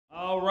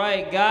All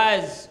right,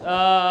 guys.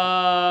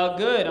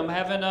 Good. I'm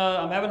having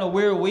a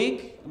weird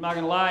week. I'm not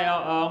gonna lie.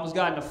 I almost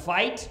got in a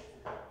fight,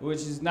 which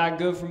is not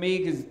good for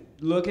me. Cause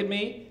look at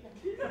me.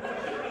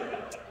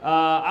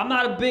 I'm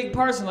not a big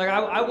person. Like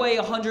I weigh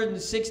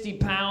 160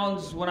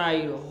 pounds when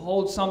I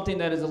hold something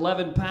that is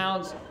 11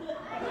 pounds.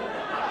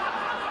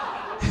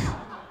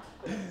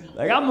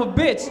 Like I'm a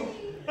bitch.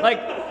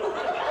 Like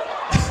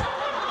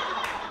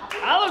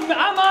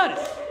I'm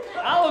honest.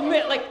 I'll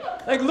admit.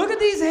 Like look at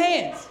these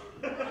hands.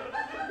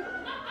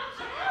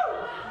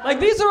 Like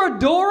these are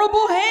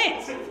adorable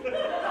hands.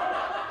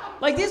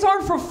 Like these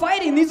aren't for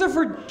fighting. These are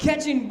for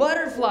catching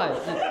butterflies.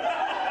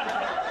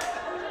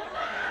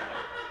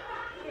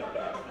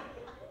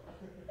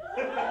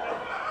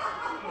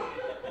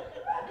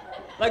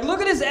 Like,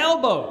 look at this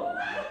elbow.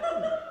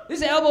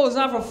 This elbow is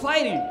not for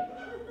fighting.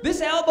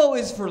 This elbow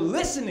is for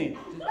listening.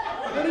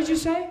 What did you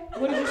say?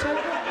 What did you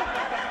say?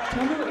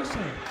 Tell me what you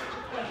said.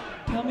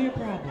 Tell me your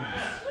problems.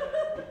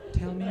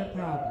 Tell me your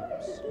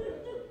problems.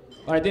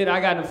 I did. I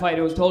got in a fight.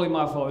 It was totally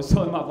my fault. It was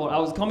totally my fault. I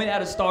was coming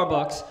out of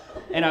Starbucks,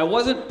 and I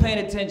wasn't paying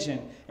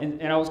attention.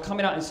 And I was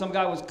coming out, and some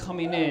guy was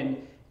coming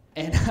in,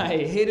 and I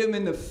hit him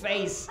in the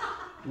face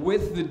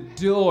with the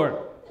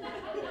door.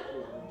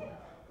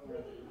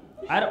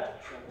 I don't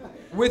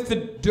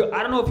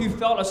know if you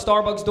felt a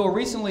Starbucks door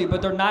recently,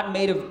 but they're not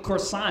made of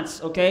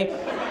croissants, okay?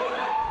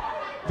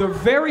 They're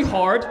very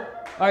hard.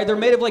 All right, they're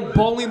made of like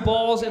bowling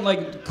balls and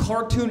like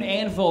cartoon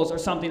anvils or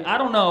something. I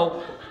don't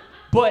know,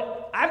 but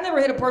I've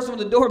never hit a person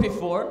with a door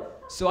before,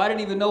 so I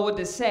didn't even know what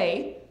to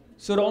say.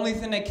 So the only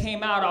thing that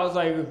came out, I was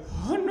like,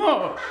 oh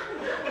no.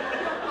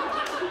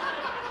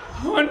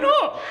 Oh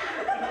no.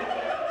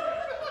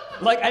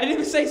 Like I didn't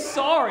even say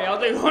sorry. I was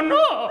like, oh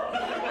no.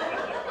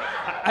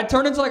 I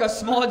turned into like a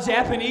small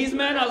Japanese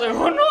man. I was like,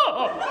 oh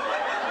no!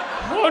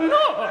 Oh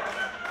no!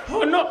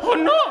 Oh no! Oh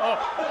no!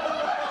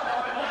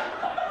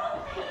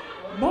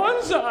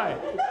 Bonsai!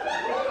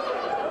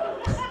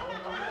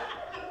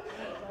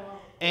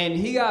 And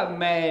he got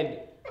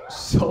mad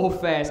so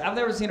fast. I've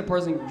never seen a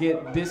person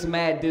get this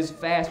mad this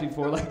fast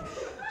before.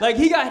 Like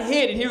he got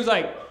hit and he was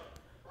like,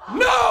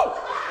 no!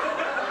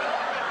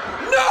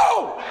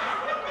 No!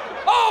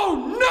 Oh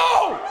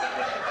no!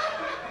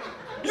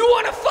 You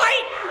want to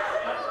fight?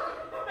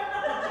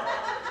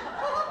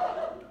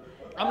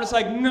 I'm just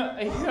like, no,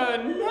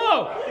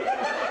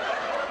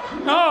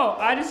 no,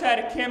 I just had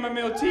a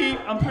chamomile tea.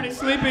 I'm pretty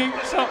sleepy,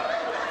 so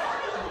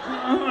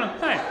I don't want to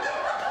fight.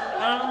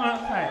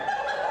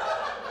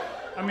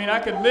 I mean, I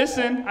could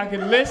listen.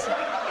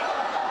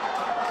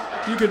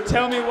 You could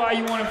tell me why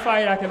you want to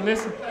fight. I can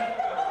listen.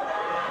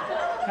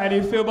 How do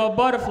you feel about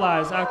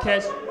butterflies? I'll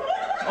catch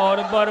all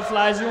the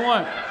butterflies you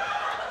want.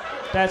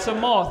 That's a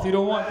moth. You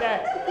don't want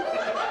that.